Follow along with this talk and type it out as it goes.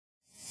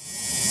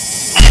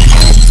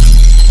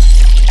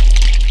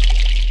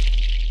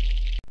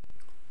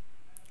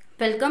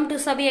Welcome to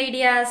சபி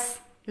ideas.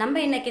 நம்ம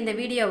இன்னைக்கு இந்த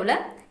வீடியோவில்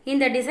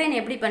இந்த டிசைன்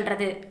எப்படி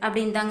பண்ணுறது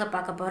அப்படின்னு தாங்க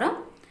பார்க்க போகிறோம்.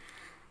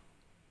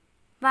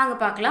 வாங்க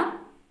பார்க்கலாம்.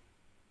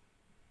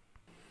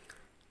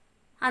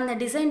 அந்த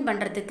டிசைன்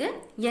பண்ணுறதுக்கு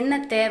என்ன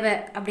தேவை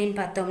அப்படின்னு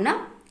பார்த்தோம்னா,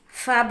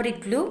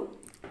 ஃபேப்ரிக் க்ளூ,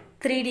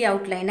 3D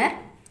அவுட்லைனர்,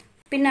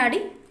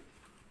 பின்னாடி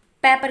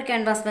பேப்பர்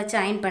கேன்வாஸ் வச்சு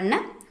அயன்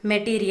பண்ண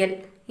மெட்டீரியல்,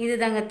 இது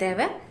தாங்க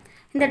தேவை.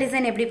 இந்த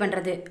டிசைன் எப்படி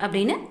பண்ணுறது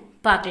அப்படின்னு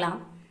பார்க்கலாம்.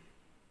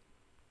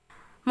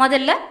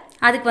 முதல்ல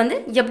அதுக்கு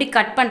எப்படி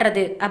கட்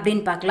பண்ணுறது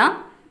அப்படின்னு பார்க்கலாம்.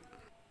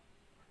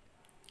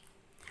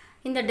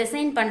 இந்த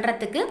டிசைன்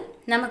பண்ணுறதுக்கு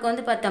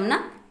நமக்கு பார்த்தோம்னா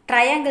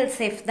ட்ரையாங்கிள்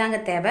ஷேப் தாங்க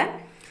தேவை.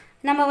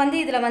 நம்ம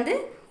இதில்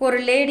ஒரு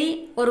லேடி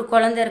ஒரு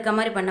குழந்தை இருக்க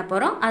மாதிரி பண்ண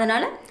போகிறோம்.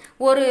 அதனால்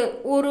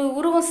ஒரு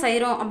உருவம்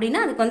செய்கிறோம் அப்படின்னா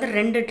அதுக்கு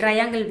 2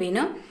 ட்ரையாங்கிள்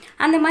வேணும்.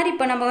 அந்த மாதிரி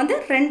இப்போ நம்ம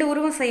 2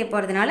 உருவம் செய்ய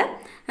போகிறதுனால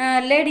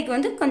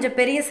லேடிக்கு கொஞ்சம்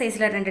பெரிய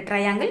சைஸில் 2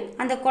 ட்ரையாங்கிள்,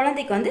 அந்த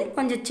குழந்தைக்கு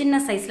கொஞ்சம்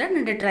சின்ன சைஸில்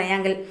 2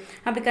 ட்ரையாங்கிள்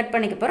அப்படி கட்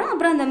பண்ணிக்க போகிறோம்.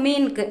 அப்புறம் அந்த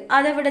மீனுக்கு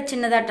அதை விட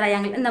சின்னதாக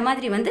ட்ரையாங்கிள், இந்த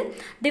மாதிரி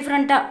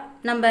டிஃப்ரெண்ட்டாக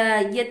நம்ம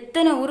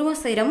எத்தனை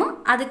உருவம் செய்கிறோமோ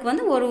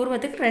அதுக்கு ஒரு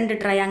உருவத்துக்கு 2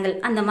 ட்ரையாங்கிள்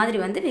அந்த மாதிரி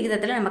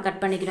விகிதத்தில் நம்ம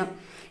கட் பண்ணிக்கணும்.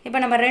 இப்போ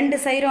நம்ம 2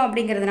 செய்கிறோம்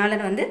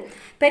அப்படிங்கிறதுனால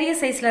பெரிய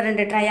சைஸில்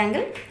 2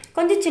 ட்ரையாங்கிள்,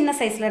 கொஞ்சம் சின்ன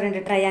சைஸில்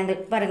 2 ட்ரையாங்கிள்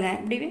பாருங்கள்.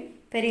 இப்படி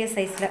பெரிய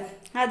சைஸில்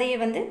அதையே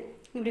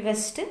இப்படி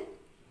வச்சுட்டு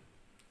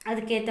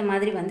அதுக்கேற்ற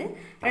மாதிரி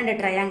 2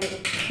 ட்ரையாங்கிள்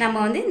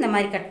நம்ம இந்த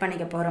மாதிரி கட்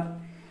பண்ணிக்க போகிறோம்.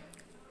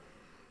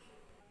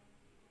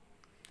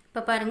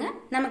 இப்போ பாருங்கள்,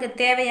 நமக்கு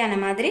தேவையான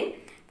மாதிரி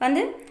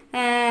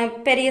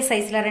பெரிய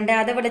சைஸில் 2,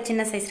 அதை விட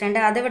சின்ன சைஸ் 2,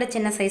 அதை விட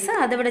சின்ன சைஸு,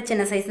 அதை விட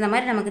சின்ன சைஸ், இந்த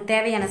மாதிரி நமக்கு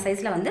தேவையான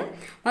சைஸில்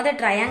முதல்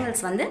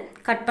ட்ரையாங்கிள்ஸ்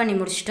கட் பண்ணி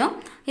முடிச்சிட்டோம்.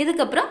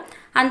 இதுக்கப்புறம்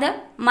அந்த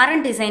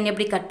மரம் டிசைன்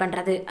எப்படி கட்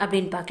பண்ணுறது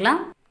அப்படின்னு பார்க்கலாம்.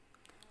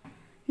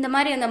 இந்த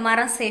மாதிரி அந்த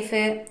மரம்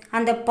சேஃபு,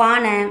 அந்த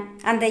பானை,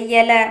 அந்த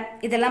இலை,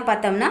 இதெல்லாம்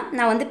பார்த்தோம்னா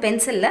நான்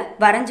பென்சிலில்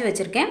வரைஞ்சி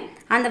வச்சுருக்கேன்.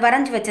 அந்த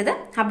வரைஞ்சி வச்சதை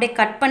அப்படியே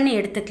கட் பண்ணி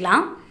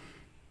எடுத்துக்கலாம்.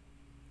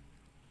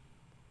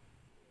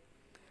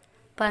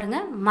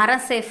 பாருங்கள்,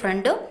 மரம் சேஃப்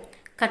 2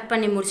 கட்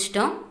பண்ணி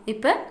முடிச்சிட்டோம்.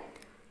 இப்போ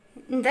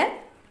இந்த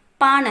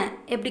பானை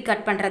எப்படி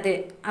கட் பண்ணுறது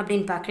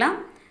அப்படின்னு பார்க்கலாம்.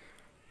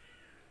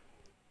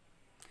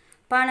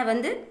 பானை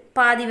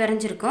பாதி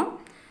வரைஞ்சிருக்கோம்.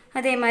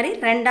 அதே மாதிரி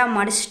 2ஆக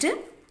மடிச்சுட்டு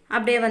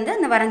அப்படியே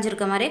அந்த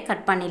வரைஞ்சிருக்க மாதிரியே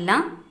கட்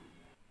பண்ணிடலாம்.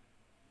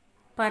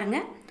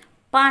 பாருங்கள்,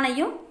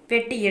 பானையும்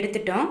வெட்டி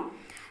எடுத்துட்டோம்.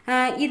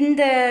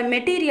 இந்த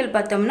மெட்டீரியல்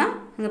பார்த்தோம்னா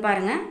இங்கே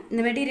பாருங்கள்,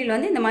 இந்த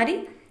மெட்டீரியல் இந்த மாதிரி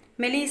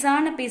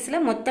மெலிசான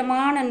பீஸில்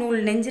மொத்தமான நூல்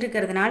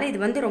நெஞ்சிருக்கிறதுனால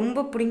இது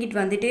ரொம்ப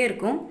பிடுங்கிட்டு வந்துகிட்டே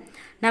இருக்கும்.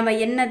 நம்ம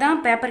என்ன தான்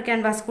பேப்பர்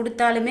கேன்வாஸ்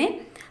கொடுத்தாலுமே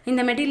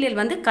இந்த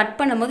மெட்டீரியல் கட்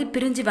பண்ணும்போது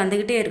பிரிஞ்சு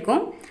வந்துக்கிட்டே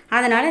இருக்கும்.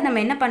 அதனால் நம்ம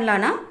என்ன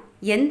பண்ணலான்னா,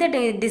 எந்த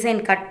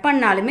டிசைன் கட்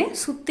பண்ணாலுமே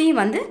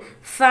சுற்றியும்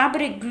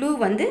ஃபேப்ரிக் க்ளூ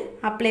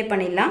அப்ளை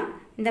பண்ணிடலாம்.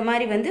 இந்த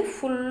மாதிரி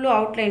ஃபுல்லு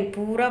அவுட்லைன்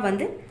பூரா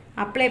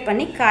அப்ளை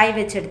பண்ணி காய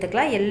வச்சு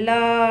எடுத்துக்கலாம். எல்லா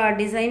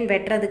டிசைன்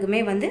வெட்டுறதுக்குமே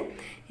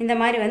இந்த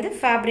மாதிரி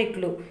ஃபேப்ரிக்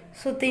க்ளூ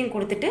சுற்றியும்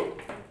கொடுத்துட்டு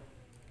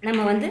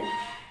நம்ம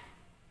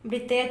இப்படி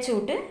தேய்ச்சி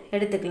விட்டு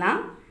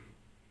எடுத்துக்கலாம்.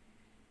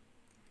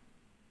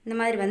 இந்த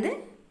மாதிரி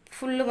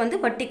ஃபுல்லு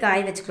வட்டி காய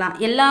வச்சுக்கலாம்.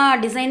 எல்லா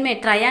டிசைனுமே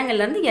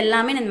ட்ரையாங்கிள்லேருந்து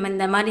எல்லாமே நம்ம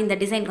இந்த மாதிரி இந்த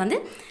டிசைனுக்கு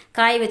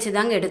காய வச்சு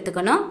தாங்க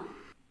எடுத்துக்கணும்.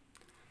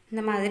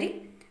 இந்த மாதிரி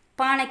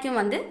பானைக்கும்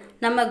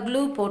நம்ம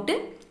க்ளூ போட்டு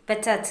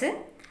வச்சாச்சு.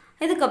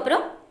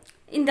 இதுக்கப்புறம்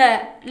இந்த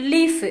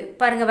லீஃப்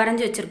பாருங்கள்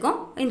வரைஞ்சி வச்சுருக்கோம்.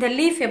 இந்த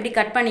லீஃப் எப்படி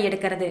கட் பண்ணி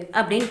எடுக்கிறது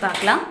அப்படின்னு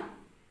பார்க்கலாம்.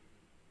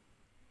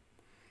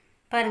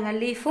 பாருங்கள்,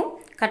 லீஃபும்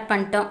கட்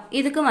பண்ணிட்டோம்.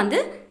 இதுக்கும்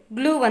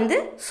க்ளூ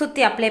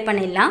சுற்றி அப்ளை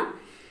பண்ணிடலாம்.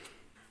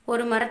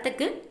 ஒரு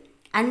மரத்துக்கு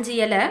 5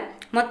 இலை,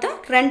 மொத்தம்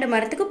 2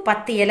 மரத்துக்கு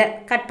 10 இலை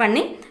கட்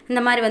பண்ணி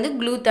இந்த மாதிரி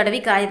க்ளூ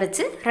தடவி காய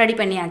வச்சு ரெடி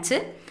பண்ணியாச்சு.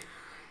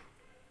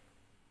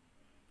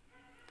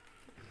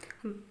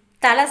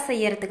 தலை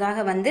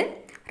செய்யறதுக்காக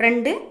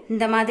 2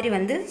 இந்த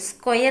மாதிரி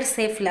ஸ்கொயர்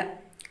ஷேப்பில்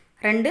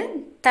 2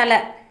 தலை,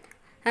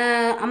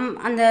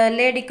 அந்த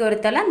லேடிக்கு ஒரு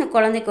தலை, அந்த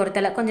குழந்தைக்கு ஒரு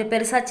தலை, கொஞ்சம்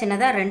பெருசாக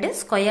சின்னதாக 2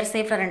 ஸ்கொயர்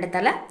ஷேப்பில் 2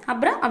 தலை.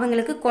 அப்புறம்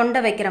அவங்களுக்கு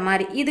கொண்டை வைக்கிற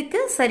மாதிரி,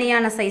 இதுக்கு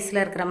சரியான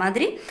சைஸில் இருக்கிற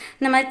மாதிரி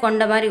இந்த மாதிரி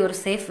கொண்ட மாதிரி ஒரு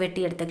ஷேப்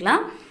வெட்டி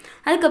எடுத்துக்கலாம்.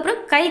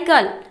 அதுக்கப்புறம் கை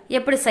கால்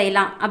எப்படி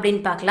செய்யலாம்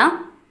அப்படின்னு பார்க்கலாம்.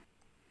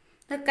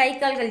 கை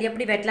கால்கள்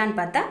எப்படி வெட்டலான்னு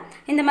பார்த்தா,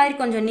 இந்த மாதிரி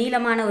கொஞ்சம்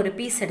நீளமான ஒரு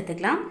பீஸ்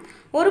எடுத்துக்கலாம்.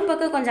 ஒரு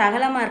பக்கம் கொஞ்சம்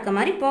அகலமாக இருக்க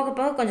மாதிரி, போக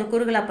போக கொஞ்சம்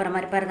குறுகலாக போகிற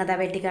மாதிரி பாருங்கள். அதை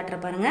வெட்டி காட்டுற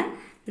பாருங்கள்.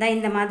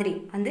 இந்த மாதிரி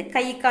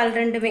கை கால்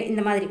 2மே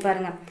இந்த மாதிரி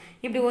பாருங்கள்.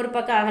 இப்படி ஒரு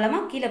பக்கம்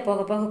அகலமாக, கீழே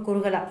போக போக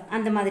குறுகலாக,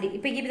 அந்த மாதிரி.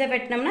 இப்போ இதை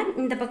வெட்டினோம்னா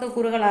இந்த பக்கம்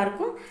குறுகலாக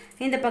இருக்கும்,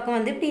 இந்த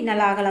பக்கம் இப்படி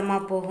நல்லா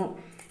அகலமாக போகும்.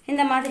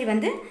 இந்த மாதிரி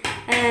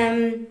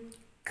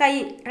கை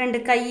 2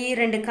 கை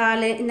 2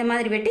 கால் இந்த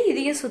மாதிரி வெட்டி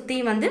இதையும்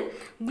சுற்றியும்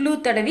க்ளூ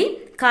தடவி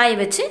காய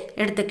வச்சு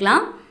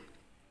எடுத்துக்கலாம்.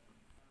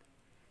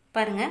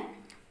 பாருங்கள்,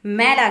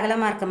 மேலே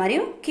அகலமாக இருக்க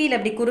மாதிரியும் கீழே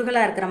அப்படி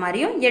குறுகலாக இருக்கிற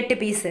மாதிரியும் 8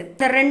 பீஸு.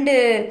 இந்த 2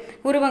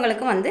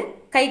 உருவங்களுக்கும்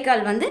கை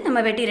கால்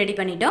நம்ம வெட்டி ரெடி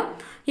பண்ணிட்டோம்.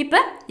 இப்போ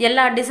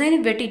எல்லா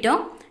டிசைனும்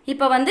வெட்டிட்டோம்.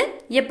 இப்போ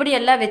எப்படி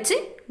எல்லாம் வச்சு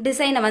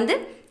டிசைனை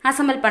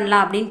அசம்பிள்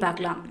பண்ணலாம் அப்படின்னு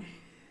பார்க்கலாம்.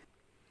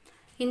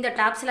 இந்த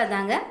டாப்ஸில்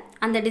தாங்க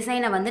அந்த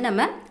டிசைனை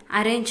நம்ம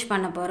அரேஞ்ச்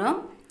பண்ண போகிறோம்.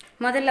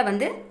 முதல்ல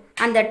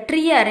அந்த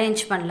ட்ரீயை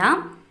அரேஞ்ச் பண்ணலாம்.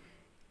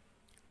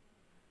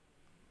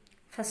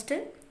 ஃபஸ்ட்டு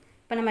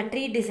இப்போ நம்ம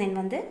ட்ரீ டிசைன்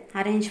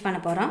அரேஞ்ச் பண்ண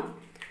போகிறோம்.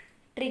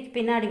 ட்ரீக்கு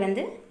பின்னாடி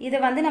வந்து இதை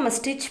வந்து நம்ம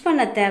ஸ்டிச்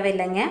பண்ண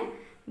தேவையில்லைங்க.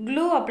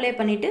 க்ளூ அப்ளை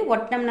பண்ணிவிட்டு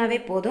ஒட்டினோம்னாவே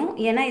போதும்.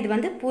 ஏன்னா இது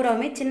வந்து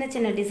பூராவுமே சின்ன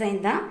சின்ன டிசைன்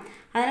தான்.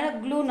 அதனால்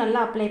க்ளூ நல்லா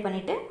அப்ளை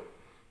பண்ணிவிட்டு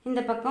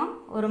இந்த பக்கம்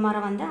ஒரு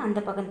மரம் வந்து அந்த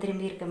பக்கம்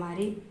திரும்பி இருக்க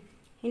மாதிரி,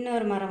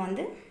 இன்னொரு மரம்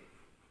வந்து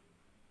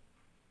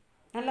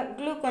நல்லா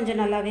க்ளூ கொஞ்சம்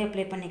நல்லாவே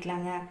அப்ளை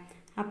பண்ணிக்கலாங்க.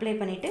 அப்ளை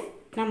பண்ணிவிட்டு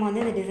நம்ம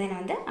வந்து இந்த டிசைனை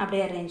வந்து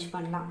அப்படியே அரேஞ்ச்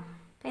பண்ணலாம்.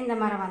 இப்போ இந்த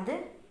மரம் வந்து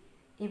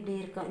இப்படி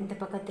இருக்கும், இந்த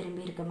பக்கம்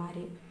திரும்பி இருக்க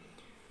மாதிரி.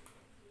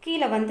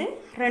 கீழே வந்து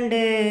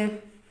 2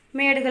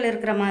 மேடுகள்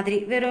இருக்கிற மாதிரி,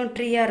 வெறும்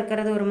ட்ரீயாக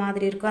இருக்கிறது ஒரு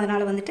மாதிரி இருக்கும்.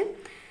 அதனால் வந்துட்டு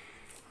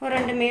ஒரு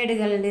 2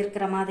 மேடுகள்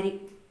இருக்கிற மாதிரி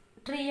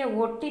ட்ரீயை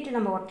ஒட்டிட்டு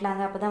நம்ம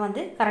ஒட்டலாங்க. அப்போ தான்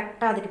வந்து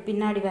கரெக்டாக அதுக்கு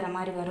பின்னாடி வர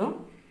மாதிரி வரும்.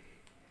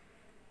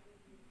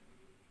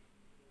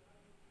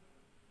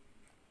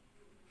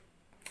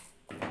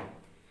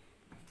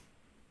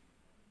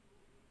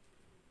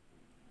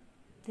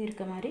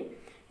 இருக்க மாதிரி.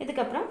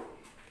 இதுக்கப்புறம்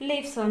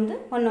லீவ்ஸ் வந்து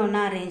ஒன்று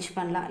ஒன்றா அரேஞ்ச்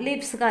பண்ணலாம்.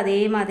 லீவ்ஸுக்கு அதே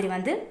மாதிரி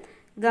வந்து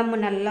கம்மு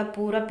நல்லா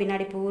பூரா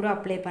பின்னாடி பூரா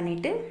அப்ளை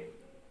பண்ணிவிட்டு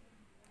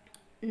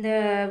இந்த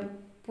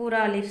பூரா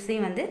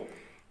லீவ்ஸையும் வந்து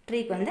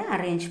ட்ரீக்கு வந்து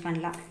அரேஞ்ச்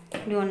பண்ணலாம்.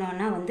 இப்படி ஒன்று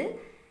ஒன்றா வந்து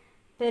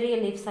பெரிய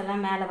லீவ்ஸ்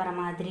எல்லாம் மேலே வர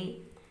மாதிரி,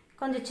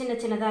 கொஞ்சம் சின்ன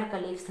சின்னதாக இருக்க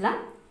லீவ்ஸ்லாம்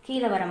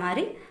கீழே வர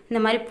மாதிரி,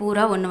 இந்த மாதிரி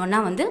பூரா ஒன்று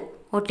ஒன்றா வந்து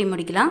ஒட்டி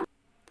முடிக்கலாம்.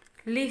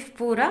 லீஃப்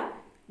பூரா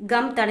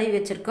கம் தடவி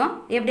வச்சுருக்கோம்.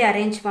 எப்படி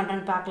அரேஞ்ச்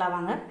பண்ணுறோன்னு பார்க்கலாம்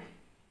வாங்க.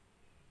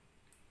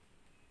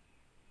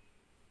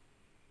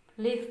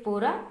 லீஃப்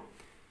பூரா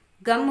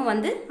கம்மு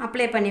வந்து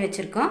அப்ளை பண்ணி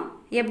வச்சுருக்கோம்.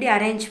 எப்படி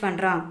அரேஞ்ச்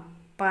பண்ணுறோம்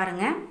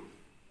பாருங்கள்.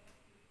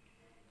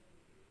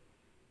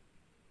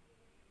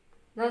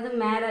 அதாவது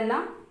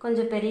மேலெல்லாம்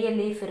கொஞ்சம் பெரிய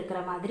லீஃப் இருக்கிற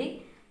மாதிரி,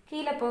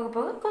 கீழே போக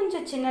போக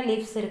கொஞ்சம் சின்ன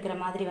லீஃப்ஸ் இருக்கிற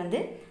மாதிரி வந்து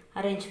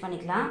அரேஞ்ச்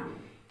பண்ணிக்கலாம்.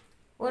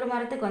 ஒரு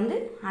மரத்துக்கு வந்து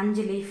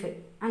 5 லீஃபு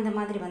அந்த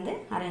மாதிரி வந்து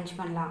அரேஞ்ச்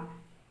பண்ணலாம்.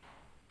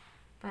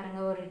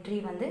 பாருங்கள், ஒரு ட்ரீ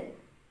வந்து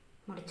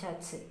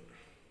முடிச்சாச்சு.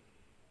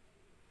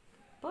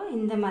 இப்போது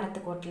இந்த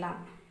மரத்துக்கு ஓட்டலாம்.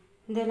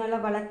 இந்த நல்லா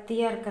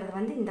வளர்த்தியாக இருக்கிறது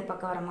வந்து இந்த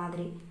பக்கம் வர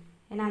மாதிரி,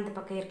 ஏன்னா அந்த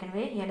பக்கம்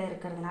ஏற்கனவே இலை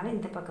இருக்கிறதுனால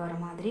இந்த பக்கம் வர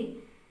மாதிரி.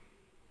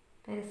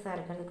 பெருசாக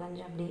இருக்கிறது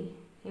கொஞ்சம் அப்படி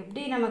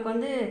எப்படி நமக்கு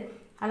வந்து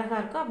அழகாக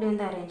இருக்கோ அப்படி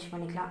வந்து அரேஞ்ச்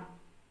பண்ணிக்கலாம்.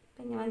 இப்போ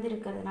இங்கே வந்து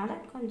இருக்கிறதுனால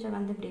கொஞ்சம்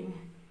வந்து இப்படி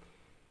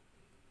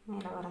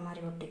மேலே வர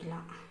மாதிரி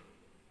ஒட்டிக்கலாம்.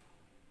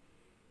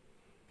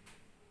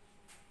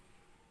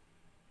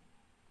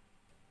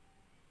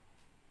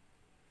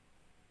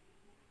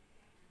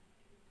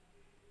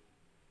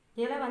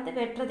 இலை வந்து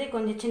வெட்டுறதே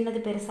கொஞ்சம் சின்னது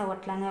பெருசாக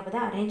ஒட்டலாங்க. அப்போ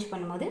தான் அரேஞ்ச்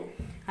பண்ணும்போது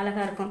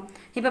அழகாக இருக்கும்.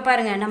 இப்போ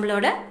பாருங்கள்,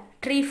 நம்மளோட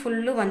ட்ரீ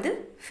ஃபுல்லும் வந்து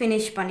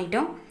ஃபினிஷ்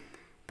பண்ணிட்டோம்.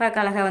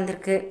 பார்க்க அழகாக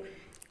வந்திருக்கு.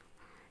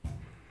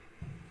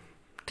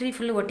 Tree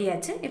full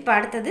ஒட்டியாச்சு. இப்போ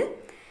அடுத்தது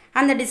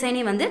அந்த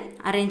டிசைனையும் வந்து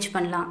அரேஞ்ச்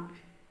பண்ணலாம்.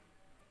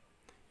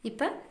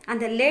 இப்போ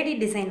அந்த லேடி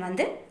டிசைன்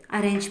வந்து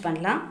அரேஞ்ச்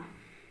பண்ணலாம்.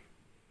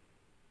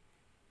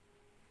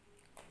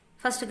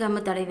 ஃபஸ்ட்டு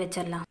கம்மு தடவி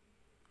வச்சிடலாம்.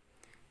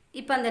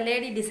 இப்போ அந்த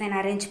லேடி டிசைன்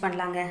அரேஞ்ச்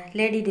பண்ணலாங்க.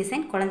 லேடி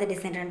டிசைன், குழந்தை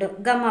டிசைன் ரெண்டும்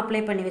கம்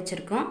அப்ளை பண்ணி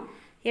வச்சுருக்கோம்.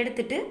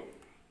 எடுத்துகிட்டு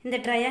இந்த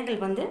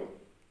ட்ரையாங்கிள் வந்து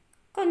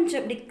கொஞ்சம்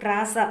இப்படி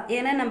கிராஸாக,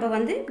 ஏன்னா நம்ம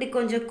வந்து இப்படி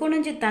கொஞ்சம்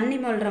குனிஞ்சு தண்ணி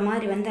மொழ்கிற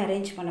மாதிரி வந்து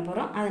அரேஞ்ச் பண்ண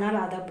போகிறோம். அதனால்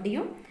அது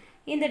அப்படியும்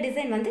இந்த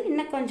டிசைன் வந்து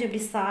இன்னும் கொஞ்சம்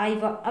இப்படி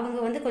சாய்வாக, அவங்க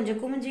வந்து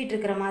கொஞ்சம் குமிஞ்சிட்டு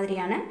இருக்கிற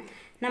மாதிரியான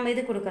நம்ம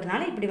இது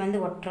கொடுக்குறதுனால இப்படி வந்து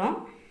ஒட்டுறோம்.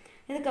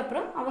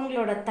 இதுக்கப்புறம்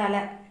அவங்களோட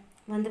தலை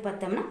வந்து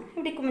பார்த்தோம்னா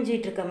இப்படி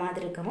குமிஞ்சிட்டு இருக்க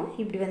மாதிரி இருக்கவும்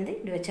இப்படி வந்து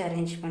இப்படி வச்சு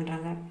அரேஞ்ச்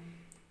பண்ணுறாங்க.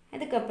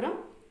 இதுக்கப்புறம்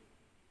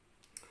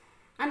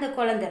அந்த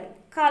குழந்தை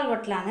கால்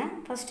ஒட்டலாங்க.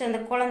 ஃபஸ்ட்டு அந்த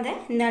குழந்தை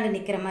இந்தாண்டு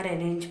நிற்கிற மாதிரி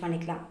அரேஞ்ச்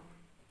பண்ணிக்கலாம்.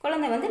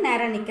 குழந்தை வந்து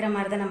நேராக நிற்கிற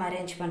மாதிரி தான் நம்ம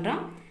அரேஞ்ச்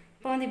பண்ணுறோம்.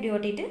 இப்போ வந்து இப்படி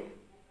ஒட்டிட்டு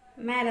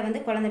மேலே வந்து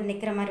குழந்தை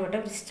நிற்கிற மாதிரி ஒட்ட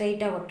இப்படி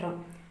ஸ்ட்ரைட்டாக ஒட்டுறோம்.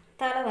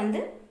 தலை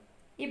வந்து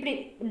இப்படி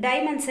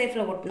டைமண்ட்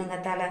ஷேப்பில் ஒட்டணுங்க.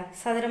 தலை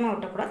சதுரமாக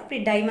ஒட்டக்கூடாது, இப்படி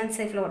டைமண்ட்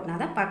ஷேப்பில் ஒட்டினா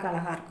தான் பார்க்க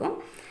அழகாக இருக்கும்.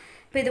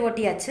 இப்போ இது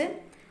ஒட்டியாச்சு.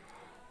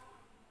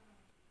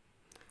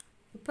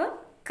 இப்போ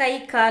கை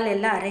கால்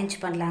எல்லாம் அரேஞ்ச்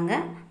பண்ணலாங்க.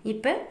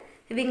 இப்போ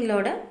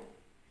இவங்களோட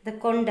இந்த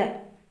கொண்டை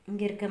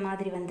இங்கே இருக்க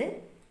மாதிரி வந்து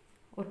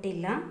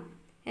ஒட்டிடலாம்.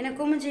 ஏன்னா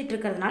குமிஞ்சிட்டு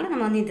இருக்கிறதுனால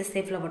நம்ம வந்து இந்த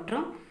ஷேப்பில்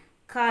ஒட்டுறோம்.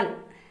 கால்,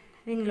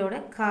 இவங்களோட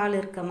கால்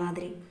இருக்க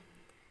மாதிரி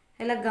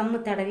எல்லாம் கம்மு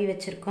தடவி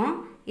வச்சுருக்கோம்.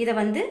 இதை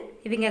வந்து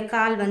இவங்க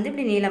கால் வந்து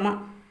இப்படி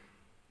நீளமாக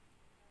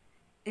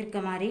இருக்க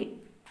மாதிரி,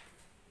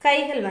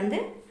 கைகள் வந்து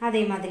அதே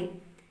மாதிரி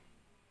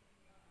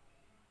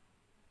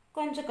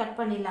கொஞ்சம் கட்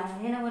பண்ணிடலாங்க.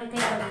 ஏன்னா ஒரு கை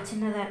கொஞ்சம்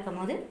சின்னதாக இருக்கும்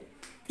போது,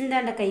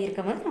 இந்தாண்ட கை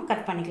இருக்கும் போது நம்ம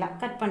கட் பண்ணிக்கலாம்.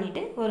 கட்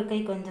பண்ணிவிட்டு ஒரு கை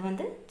கொஞ்சம்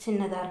வந்து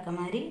சின்னதாக இருக்க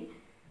மாதிரி,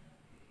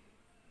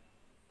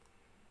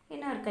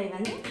 இன்னொரு கை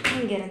வந்து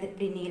இங்கேருந்து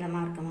இப்படி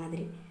நீளமாக இருக்க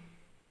மாதிரி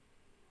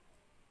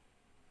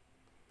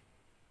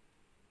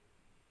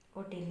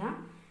ஒட்டிடலாம்.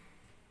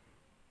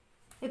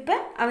 இப்போ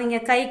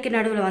அவங்க கைக்கு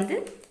நடுவில் வந்து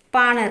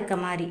பானை இருக்க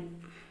மாதிரி,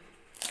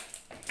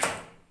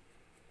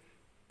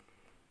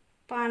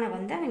 பானை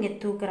வந்து அவங்க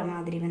தூக்குற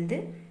மாதிரி வந்து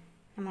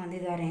நம்ம வந்து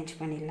இதை அரேஞ்ச்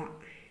பண்ணிடலாம்.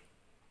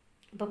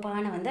 இப்போ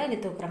பானை வந்து அவங்க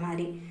தூக்குற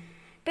மாதிரி.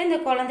 இப்போ இந்த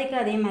குழந்தைக்கு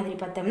அதே மாதிரி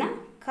பார்த்தோம்னா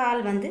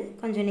கால் வந்து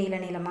கொஞ்சம்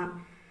நீளமாக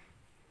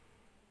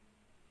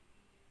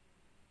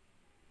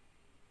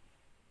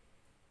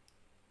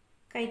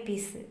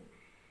கைப்பீஸு.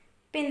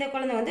 இப்போ இந்த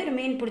குழந்தை வந்து ஒரு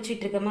மீன்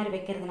பிடிச்சிட்டு இருக்க மாதிரி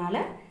வைக்கிறதுனால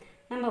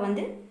நம்ம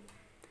வந்து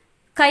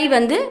கை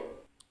வந்து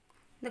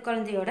இந்த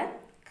குழந்தையோட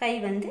கை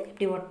வந்து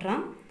இப்படி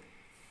ஒட்டுறோம்.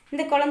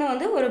 இந்த குழந்தை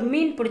வந்து ஒரு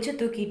மீன் பிடிச்சி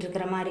தூக்கிட்டு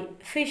இருக்கிற மாதிரி.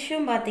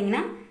 ஃபிஷ்ஷும்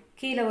பார்த்திங்கன்னா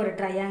கீழே ஒரு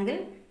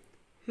ட்ரையாங்கிள்,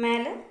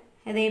 மேலே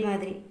அதே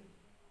மாதிரி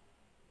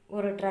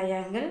ஒரு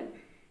ட்ரையாங்கிள்,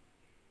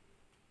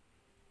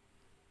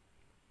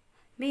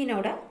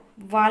 மீனோட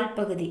வால்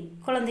பகுதி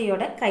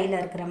குழந்தையோட கையில்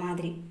இருக்கிற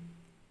மாதிரி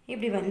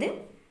இப்படி வந்து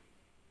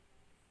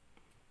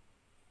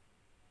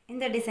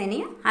இந்த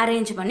டிசைனையும்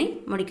அரேஞ்ச் பண்ணி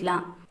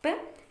முடிக்கலாம். இப்போ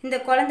இந்த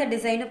குழந்தை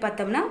டிசைனு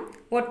பார்த்தோம்னா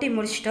ஒட்டி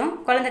முடிச்சிட்டோம்.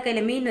 குழந்தை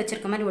கையில் மீன்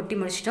வச்சுருக்க மாதிரி ஒட்டி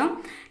முடிச்சிட்டோம்.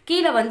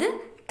 கீழே வந்து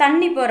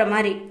தண்ணி போகிற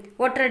மாதிரி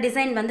ஒட்டுற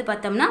டிசைன் வந்து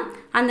பார்த்தோம்னா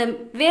அந்த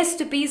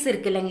வேஸ்ட் பீஸ்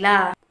இருக்குது இல்லைங்களா,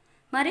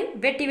 மாதிரி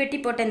வெட்டி வெட்டி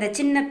போட்ட இந்த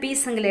சின்ன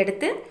பீஸுங்களை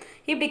எடுத்து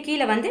இப்படி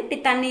கீழே வந்து இப்படி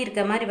தண்ணி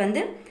இருக்க மாதிரி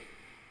வந்து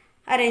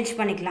அரேஞ்ச்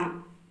பண்ணிக்கலாம்.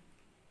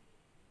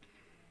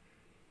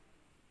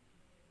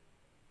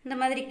 இந்த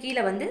மாதிரி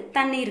கீழே வந்து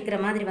தண்ணி இருக்கிற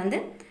மாதிரி வந்து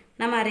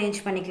நம்ம அரேஞ்ச்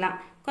பண்ணிக்கலாம்.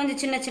 கொஞ்சம்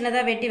சின்ன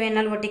சின்னதாக வெட்டி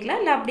வேணாலும் ஒட்டிக்கலாம்,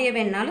 இல்லை அப்படியே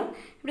வேணாலும்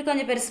இப்படி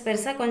கொஞ்சம் பெருசு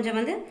பெருசாக கொஞ்சம்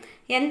வந்து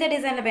எந்த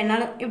டிசைனில்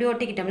வேணாலும் இப்படி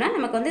ஒட்டிக்கிட்டோம்னா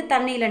நமக்கு வந்து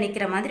தண்ணியில்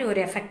நிற்கிற மாதிரி ஒரு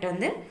எஃபெக்ட்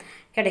வந்து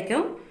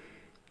கிடைக்கும்.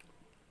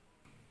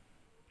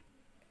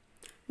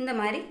 இந்த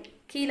மாதிரி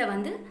கீழே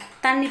வந்து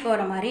தண்ணி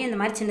போகிற மாதிரி இந்த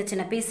மாதிரி சின்ன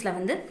சின்ன பீஸில்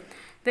வந்து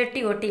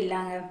வெட்டி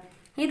ஒட்டிடலாங்க.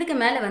 இதுக்கு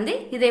மேலே வந்து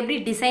இதை எப்படி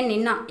டிசைன்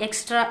இன்னும்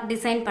எக்ஸ்ட்ரா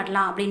டிசைன்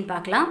பண்ணலாம் அப்படின்னு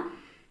பார்க்கலாம்.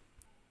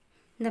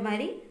 இந்த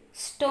மாதிரி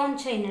ஸ்டோன்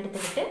செயின்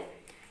எடுத்துக்கிட்டு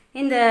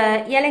இந்த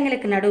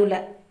இலைங்களுக்கு நடுவில்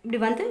இப்படி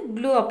வந்து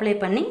க்ளூ அப்ளை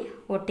பண்ணி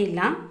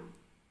ஒட்டிடலாம்.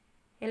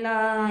 எல்லா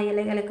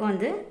இலைகளுக்கும்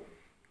வந்து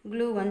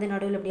க்ளூ வந்து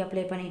நடுவில் இப்படி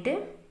அப்ளை பண்ணிவிட்டு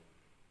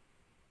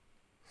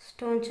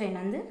ஸ்டோன்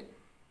செயின் வந்து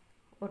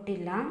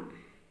ஒட்டிடலாம்.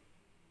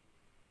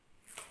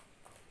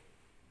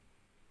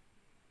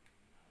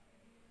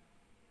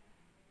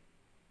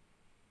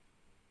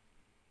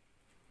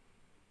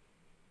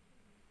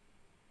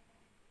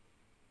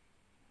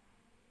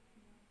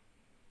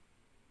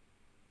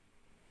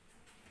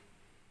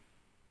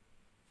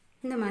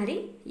 இந்த மாதிரி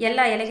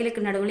எல்லா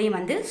இலைகளுக்கு நடுவுலையும்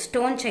வந்து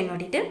ஸ்டோன் செயின்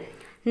ஒட்டிட்டு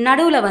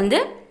நடுவில் வந்து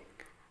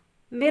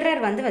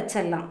மிரர் வந்து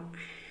வச்சிடலாம்.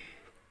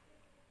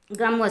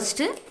 கம்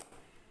வச்சுட்டு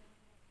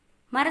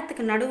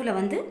மரத்துக்கு நடுவில்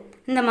வந்து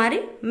இந்த மாதிரி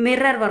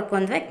மிரர் ஒர்க்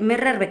வந்து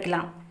மிரர்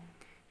வைக்கலாம்.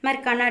 இது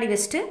மாதிரி கண்ணாடி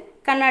வச்சுட்டு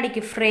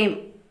கண்ணாடிக்கு ஃப்ரேம்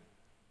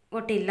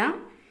ஒட்டிடலாம்.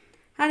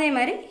 அதே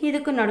மாதிரி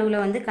இதுக்கும்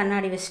நடுவில் வந்து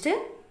கண்ணாடி வச்சுட்டு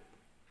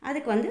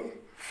அதுக்கு வந்து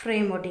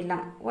ஃப்ரேம்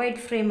ஒட்டிடலாம்.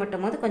 ஒயிட் ஃப்ரேம்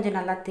ஒட்டும் போது கொஞ்சம்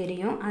நல்லா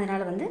தெரியும்,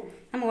 அதனால் வந்து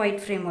நம்ம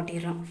ஒயிட் ஃப்ரேம்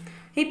ஒட்டிடுறோம்.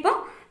 இப்போ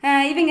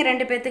இவங்க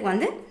ரெண்டு பேர்த்துக்கு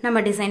வந்து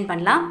நம்ம டிசைன்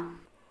பண்ணலாம்.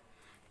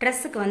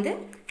 ட்ரெஸ்ஸுக்கு வந்து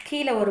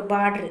கீழே ஒரு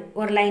பார்ட்ரு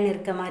ஒரு லைன்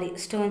இருக்க மாதிரி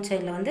ஸ்டோன்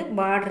சைடில் வந்து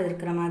பார்ட்ரு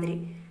இருக்கிற மாதிரி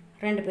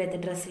ரெண்டு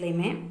பேர்த்து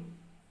ட்ரெஸ்லேயுமே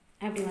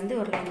அப்படி வந்து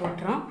ஒரு லைன்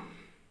ஓட்டுறோம்.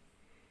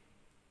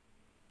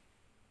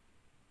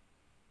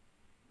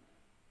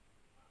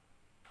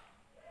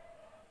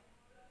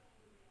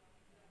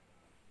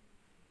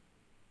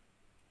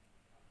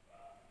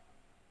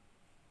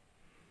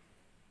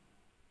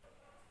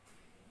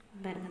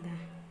 பாருங்க,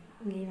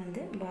 இங்கேயும்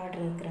வந்து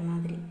பார்டர் இருக்கிற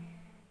மாதிரி,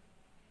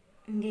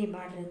 இங்கேயும்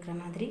பார்டர் இருக்கிற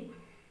மாதிரி,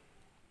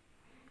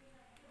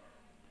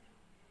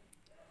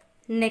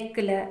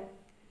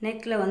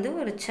 நெக்கில் வந்து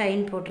ஒரு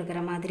செயின்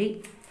போட்டிருக்கிற மாதிரி,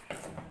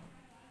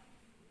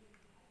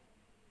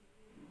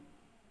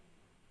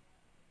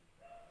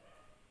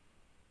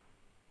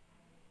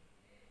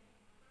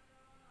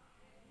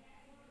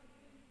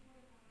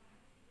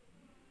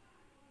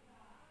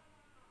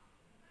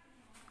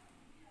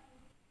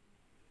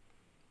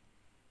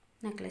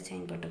 நெக்கில்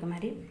செயின் போட்டிருக்க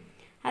மாதிரி,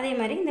 அதே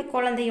மாதிரி இந்த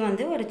குழந்தையும்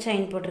வந்து ஒரு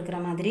செயின் போட்டிருக்கிற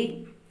மாதிரி,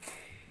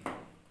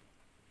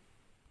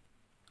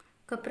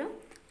 அதுக்கப்புறம்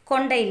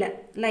கொண்டையில்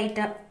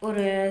லைட்டாக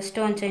ஒரு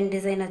ஸ்டோன் செயின்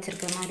டிசைன்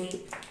வச்சுருக்க மாதிரி,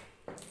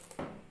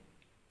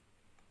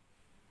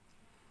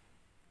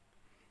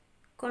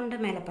 கொண்டை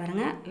மேலே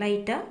பாருங்கள்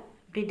லைட்டாக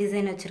இப்படி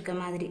டிசைன் வச்சுருக்க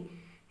மாதிரி,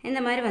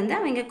 இந்த மாதிரி வந்து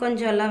அவங்க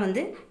கொஞ்சம் எல்லாம்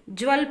வந்து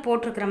ஜுவல்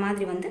போட்டிருக்கிற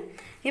மாதிரி வந்து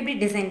இப்படி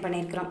டிசைன்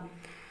பண்ணியிருக்கிறோம்.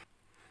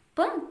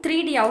 இப்போ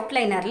 3D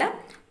அவுட்லைனரில்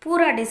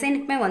பூரா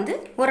டிசைனுக்குமே வந்து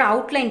ஒரு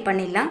அவுட்லைன்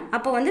பண்ணிடலாம்.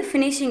 அப்போ வந்து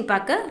ஃபினிஷிங்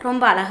பார்க்க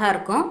ரொம்ப அழகாக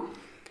இருக்கும்.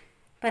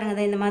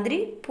 பாருங்கள், இந்த மாதிரி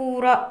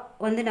பூரா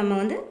வந்து நம்ம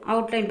வந்து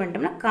அவுட்லைன்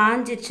பண்ணிட்டோம்னா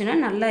காஞ்சிடுச்சுன்னா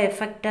நல்லா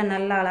எஃபெக்டாக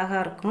நல்லா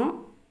அழகாக இருக்கும்.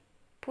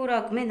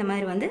 பூராவுக்குமே இந்த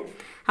மாதிரி வந்து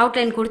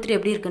அவுட்லைன் கொடுத்துட்டு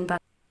எப்படி இருக்குன்னு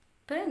பார்க்க.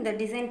 இப்போ இந்த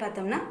டிசைன்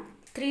பார்த்தோம்னா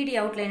 3D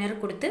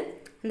அவுட்லைனர் கொடுத்து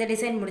இந்த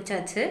டிசைன்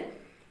முடித்தாச்சு.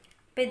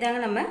 இப்போ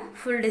இதாங்க நம்ம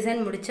ஃபுல்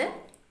டிசைன் முடித்த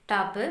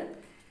டாப்பு.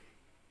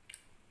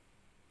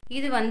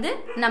 இது வந்து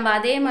நம்ம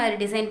அதே மாதிரி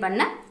டிசைன்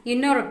பண்ண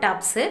இன்னொரு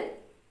டாப்ஸு.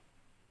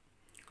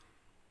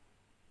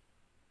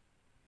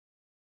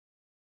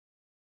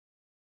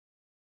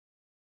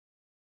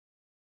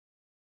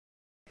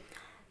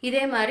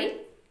 இதே மாதிரி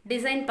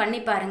டிசைன் பண்ணி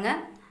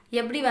பாருங்கள்,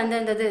 எப்படி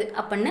வந்திருந்தது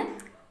அப்படின்னு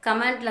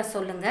கமெண்ட்டில்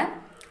சொல்லுங்கள்.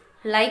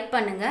 லைக்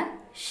பண்ணுங்கள்,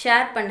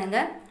 ஷேர்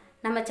பண்ணுங்கள்,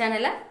 நம்ம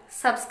சேனலை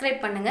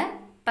சப்ஸ்கிரைப் பண்ணுங்கள்,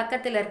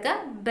 பக்கத்தில் இருக்க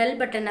பெல்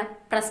பட்டனை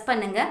ப்ரெஸ்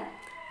பண்ணுங்கள்.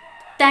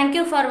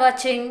 தேங்க்யூ ஃபார்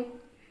வாட்சிங்.